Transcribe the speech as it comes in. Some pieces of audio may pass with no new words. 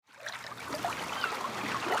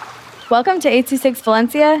Welcome to 826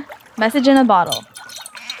 Valencia, message in a bottle.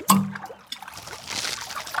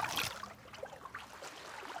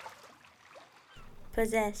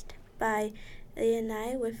 Possessed by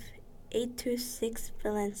Elienai with 826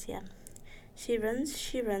 Valencia. She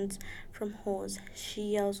runs from holes. She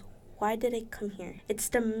yells, "Why did I come here?" It's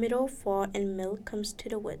the middle of fall and Mill comes to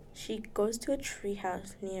the wood. She goes to a tree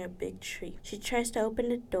house near a big tree. She tries to open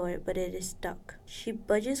the door, but it is stuck. She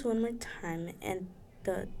budges one more time and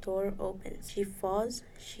the door opens. She falls.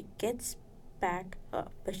 She gets back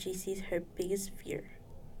up, but she sees her biggest fear: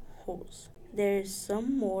 holes. There is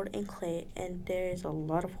some mold and clay, and there is a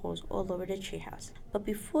lot of holes all over the treehouse. But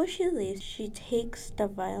before she leaves, she takes the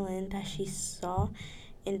violin that she saw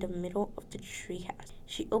in the middle of the treehouse.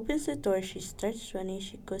 She opens the door, she starts running,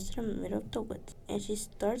 she goes to the middle of the woods, and she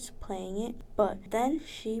starts playing it, but then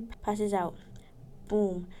she passes out.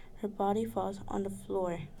 Boom! Her body falls on the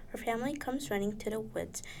floor. Her family comes running to the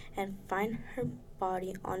woods and find her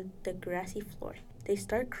body on the grassy floor. They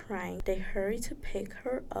start crying. They hurry to pick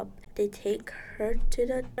her up. They take her to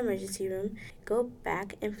the emergency room, go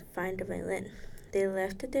back and find the violin. They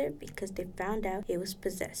left it there because they found out it was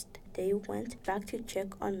possessed. They went back to check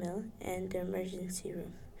on Mill and the emergency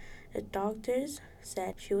room. The doctors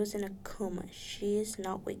said she was in a coma. She is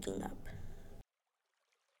not waking up.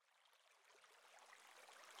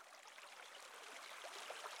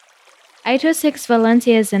 826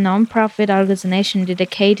 Valencia is a non-profit organization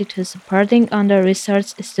dedicated to supporting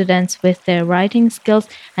under-researched students with their writing skills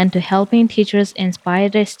and to helping teachers inspire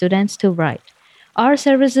their students to write. Our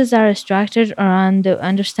services are structured around the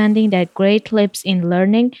understanding that great leaps in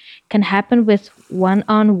learning can happen with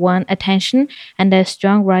one-on-one attention and that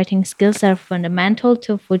strong writing skills are fundamental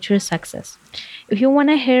to future success. If you want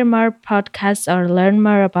to hear more podcasts or learn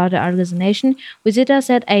more about the organization, visit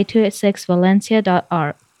us at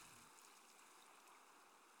 826valencia.org.